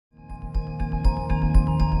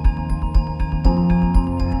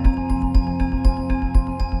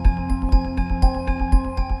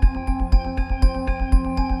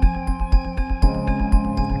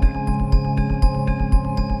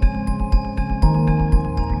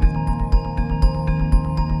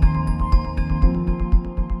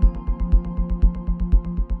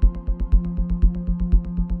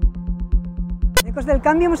Ecos del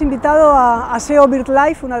Cambio hemos invitado a Seo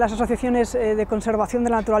BirdLife, una de las asociaciones de conservación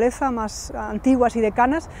de la naturaleza más antiguas y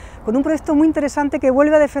decanas, con un proyecto muy interesante que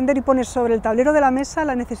vuelve a defender y pone sobre el tablero de la mesa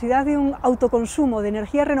la necesidad de un autoconsumo de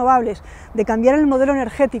energías renovables, de cambiar el modelo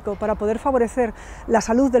energético para poder favorecer la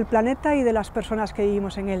salud del planeta y de las personas que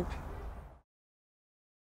vivimos en él.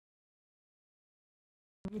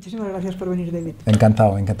 Muchísimas gracias por venir, David.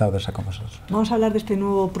 Encantado de estar con vosotros. Vamos a hablar de este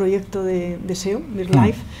nuevo proyecto de Seo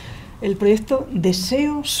BirdLife, el proyecto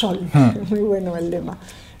DeSeosol. Muy bueno el lema.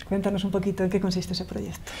 Cuéntanos un poquito en qué consiste ese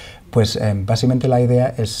proyecto. Pues básicamente la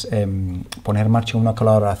idea es poner en marcha una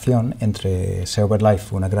colaboración entre Seo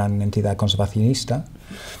BirdLife, una gran entidad conservacionista,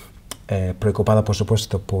 preocupada por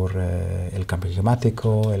supuesto por el cambio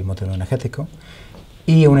climático, el modelo energético,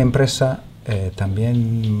 y una empresa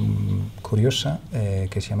también curiosa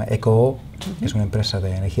que se llama Ecos, que es una empresa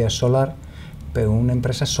de energía solar, pero una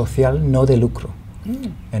empresa social no de lucro.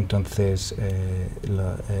 Entonces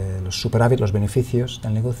los superávit, los beneficios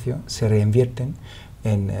del negocio se reinvierten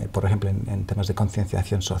por ejemplo en temas de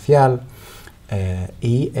concienciación social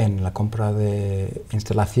y en la compra de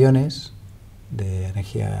instalaciones de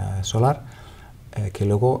energía solar que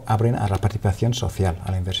luego abren a la participación social,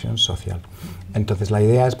 a la inversión social. Entonces la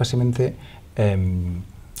idea es básicamente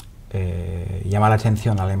llamar la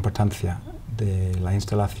atención a la importancia de la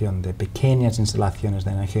instalación de pequeñas instalaciones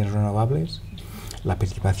de energías renovables, la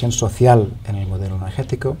participación social en el modelo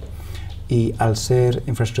energético, y al ser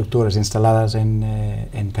infraestructuras instaladas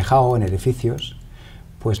en tejado, en edificios,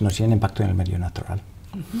 pues no tienen impacto en el medio natural,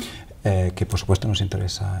 que por supuesto nos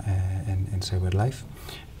interesa en Seo BirdLife.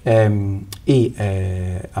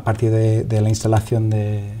 A partir de la instalación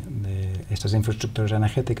de estas infraestructuras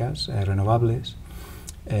energéticas renovables,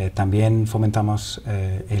 también fomentamos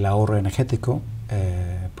el ahorro energético,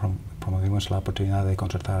 promovimos la oportunidad de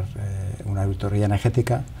contratar una auditoría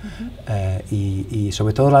energética y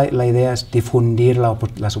sobre todo la idea es difundir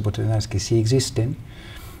las oportunidades que sí existen,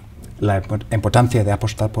 la importancia de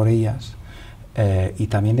apostar por ellas, y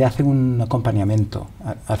también de hacer un acompañamiento,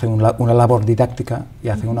 hacer una labor didáctica y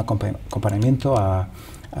hacer un acompañamiento a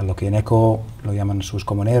lo que en ECO lo llaman sus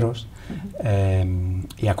comuneros,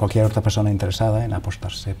 y a cualquier otra persona interesada en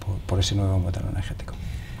apostarse por ese nuevo modelo energético.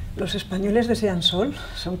 ¿Los españoles de DeSeosol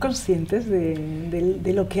son conscientes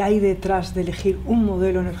de lo que hay detrás de elegir un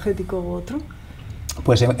modelo energético u otro?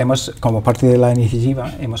 Pues como parte de la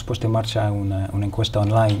iniciativa, hemos puesto en marcha una encuesta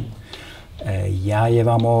online. Ya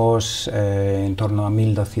llevamos en torno a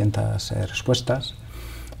 1.200 respuestas,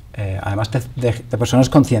 además de personas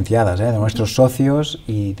concienciadas, de nuestros socios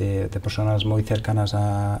y de personas muy cercanas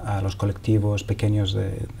a los colectivos pequeños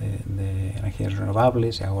de energías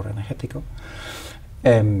renovables y ahorro energético.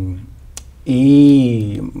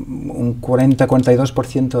 Y un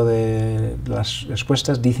 40-42% de las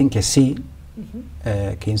respuestas dicen que sí,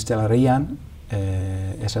 que instalarían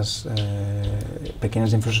esas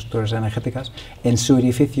pequeñas infraestructuras energéticas en su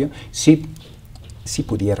edificio si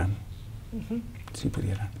pudieran. Si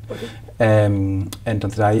pudieran.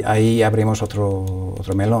 Entonces ahí abrimos otro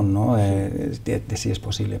melón, ¿no? de si es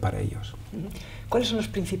posible para ellos. ¿Cuáles son los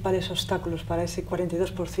principales obstáculos para ese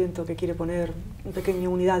 42% que quiere poner una pequeña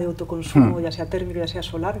unidad de autoconsumo, ya sea térmico, ya sea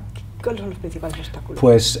solar? ¿Cuáles son los principales obstáculos?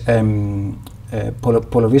 Pues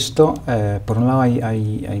por lo visto, por un lado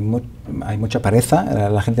hay mucha pereza.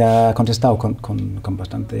 La gente ha contestado con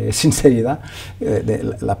bastante sinceridad.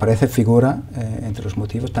 La pereza figura entre los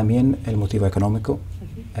motivos, también el motivo económico,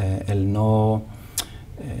 el no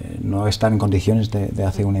estar en condiciones de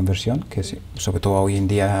hacer una inversión, que sobre todo hoy en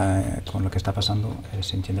día con lo que está pasando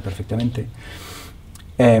se entiende perfectamente.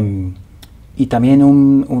 Y también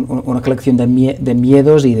una colección de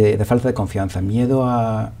miedos y de falta de confianza, miedo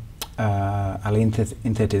a la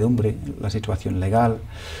incertidumbre, la situación legal,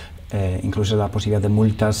 incluso la posibilidad de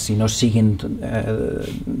multas si no siguen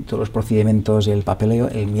todos los procedimientos y el papeleo,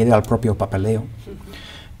 el miedo al propio papeleo.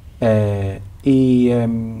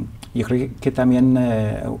 Yo creo que también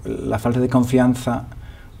la falta de confianza.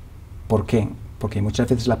 ¿Por qué? Porque muchas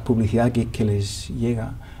veces la publicidad que les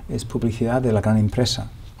llega es publicidad de la gran empresa.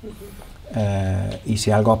 Y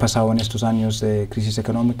si algo ha pasado en estos años de crisis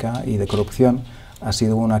económica y de corrupción, ha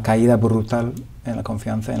sido una caída brutal en la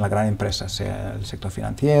confianza en la gran empresa, sea el sector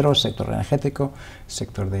financiero, el sector energético, el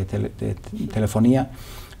sector de telefonía.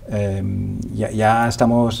 Ya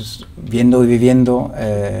estamos viendo y viviendo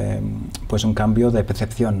pues un cambio de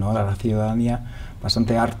percepción, ¿no? La ciudadanía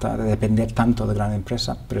bastante harta de depender tanto de gran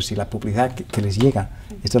empresa, pero si la publicidad que les llega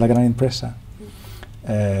es de la gran empresa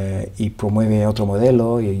y promueve otro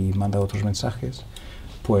modelo y manda otros mensajes,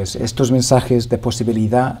 pues estos mensajes de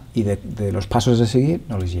posibilidad y de los pasos a seguir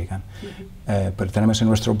no les llegan. Pero tenemos en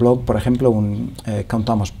nuestro blog, por ejemplo,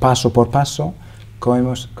 contamos paso por paso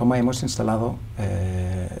cómo hemos instalado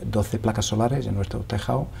 12 placas solares en nuestro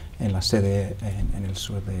tejado en la sede en el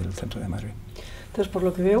sur del centro de Madrid. Entonces, por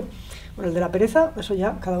lo que veo, bueno, el de la pereza, eso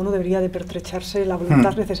ya cada uno debería de pertrecharse la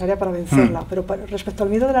voluntad necesaria para vencerla, pero respecto al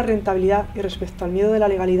miedo de la rentabilidad y respecto al miedo de la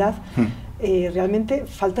legalidad, realmente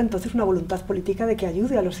falta entonces una voluntad política de que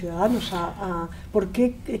ayude a los ciudadanos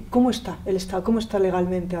 ¿cómo está el Estado, cómo está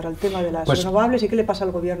legalmente ahora el tema de las renovables y qué le pasa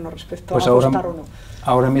al gobierno respecto a apostar o no?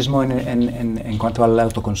 Ahora mismo en cuanto al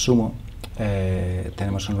autoconsumo,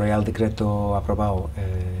 tenemos un Real Decreto aprobado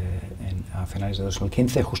a finales de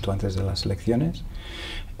 2015, justo antes de las elecciones,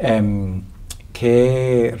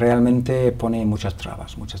 que realmente pone muchas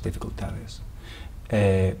trabas, muchas dificultades.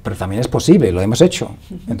 Pero también es posible, lo hemos hecho.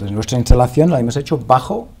 Entonces nuestra instalación la hemos hecho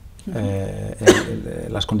bajo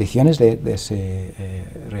las condiciones de ese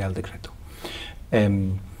Real Decreto.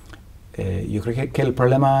 Yo creo que los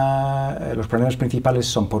problemas principales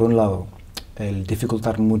son, por un lado, el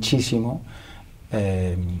dificultar muchísimo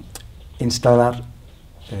instalar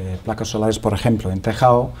placas solares, por ejemplo, en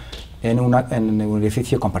tejado, en un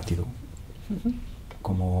edificio compartido,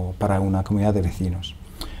 como para una comunidad de vecinos.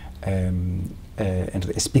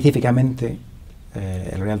 Específicamente,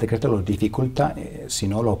 el Real Decreto lo dificulta, si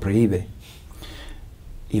no lo prohíbe.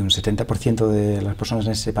 Y un 70% de las personas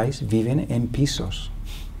en ese país viven en pisos.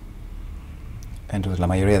 Entonces, la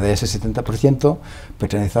mayoría de ese 70%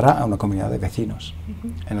 pertenecerá a una comunidad de vecinos.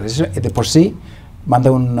 Entonces, de por sí, manda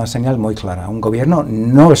una señal muy clara. Un gobierno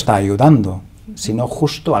no está ayudando, sino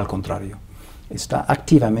justo al contrario. Está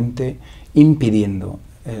activamente impidiendo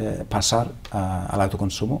pasar al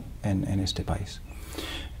autoconsumo en este país.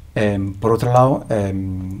 Por otro lado,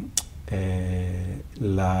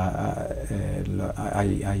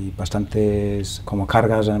 hay bastantes como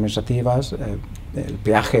cargas administrativas, el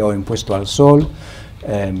peaje o impuesto al sol,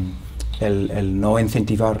 el no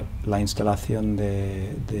incentivar la instalación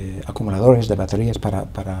de acumuladores, de baterías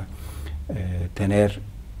para tener,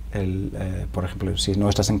 por ejemplo, si no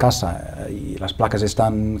estás en casa y las placas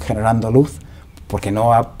están generando luz, porque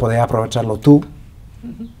no poder aprovecharlo tú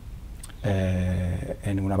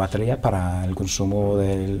en una batería para el consumo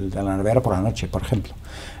de la nevera por la noche, por ejemplo.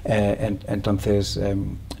 Entonces,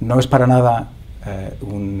 no es para nada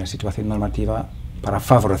una situación normativa para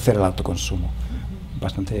favorecer el autoconsumo,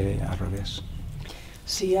 bastante al revés.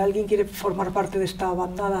 Si alguien quiere formar parte de esta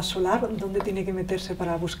bandada solar, ¿dónde tiene que meterse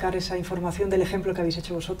para buscar esa información del ejemplo que habéis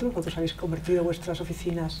hecho vosotros? ¿Vosotros habéis convertido vuestras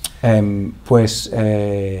oficinas?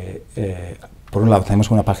 Por un lado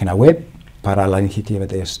tenemos una página web para la iniciativa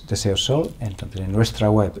de DeSeosol, entonces en nuestra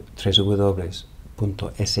web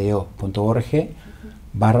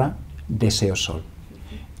www.seo.org/DeSeosol,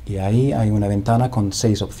 y ahí hay una ventana con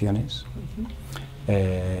 6 opciones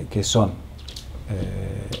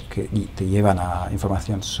que te llevan a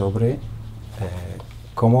información sobre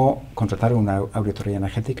cómo contratar una auditoría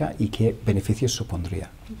energética y qué beneficios supondría,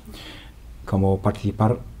 cómo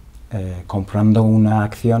participar comprando una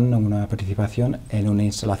acción, una participación en una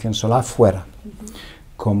instalación solar fuera,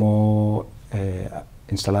 cómo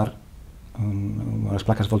instalar unas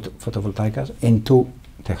placas fotovoltaicas en tu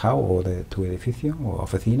tejado o de tu edificio o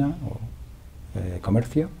oficina o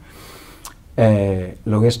comercio.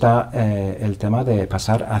 Luego está el tema de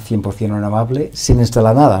pasar a 100% renovable sin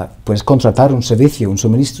instalar nada. Puedes contratar un servicio, un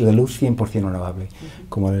suministro de luz 100% renovable,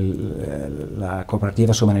 como la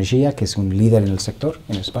cooperativa Sueñan, que es un líder en el sector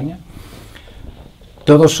en España.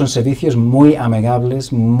 Todos son servicios muy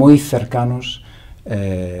amigables, muy cercanos.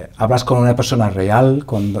 Hablas con una persona real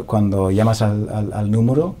cuando llamas al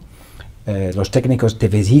número. Los técnicos te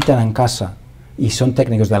visitan en casa y son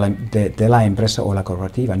técnicos de la empresa o la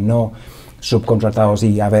cooperativa, no subcontratados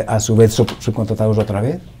y a su vez subcontratados otra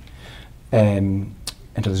vez.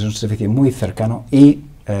 Entonces es un servicio muy cercano y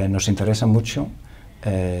nos interesa mucho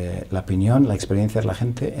la opinión, la experiencia de la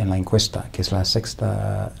gente en la encuesta, que es la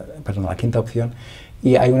quinta opción,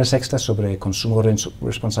 y hay una sexta sobre consumo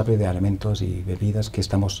responsable de alimentos y bebidas que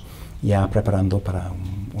estamos ya preparando para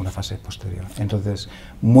una fase posterior. Entonces,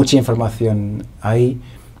 mucha información hay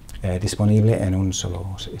disponible en un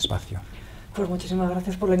solo espacio. Pues muchísimas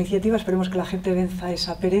gracias por la iniciativa, esperemos que la gente venza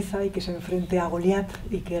esa pereza y que se enfrente a Goliat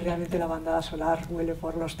y que realmente la bandada solar vuele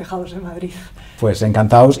por los tejados de Madrid. Pues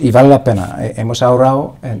encantados y vale la pena. Hemos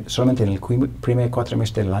ahorrado solamente en el primer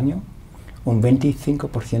cuatrimestre del año un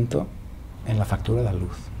 25% en la factura de la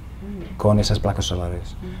luz con esas placas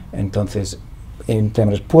solares. Entonces, en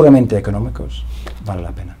términos puramente económicos, vale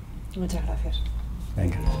la pena. Muchas gracias.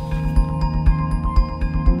 Venga.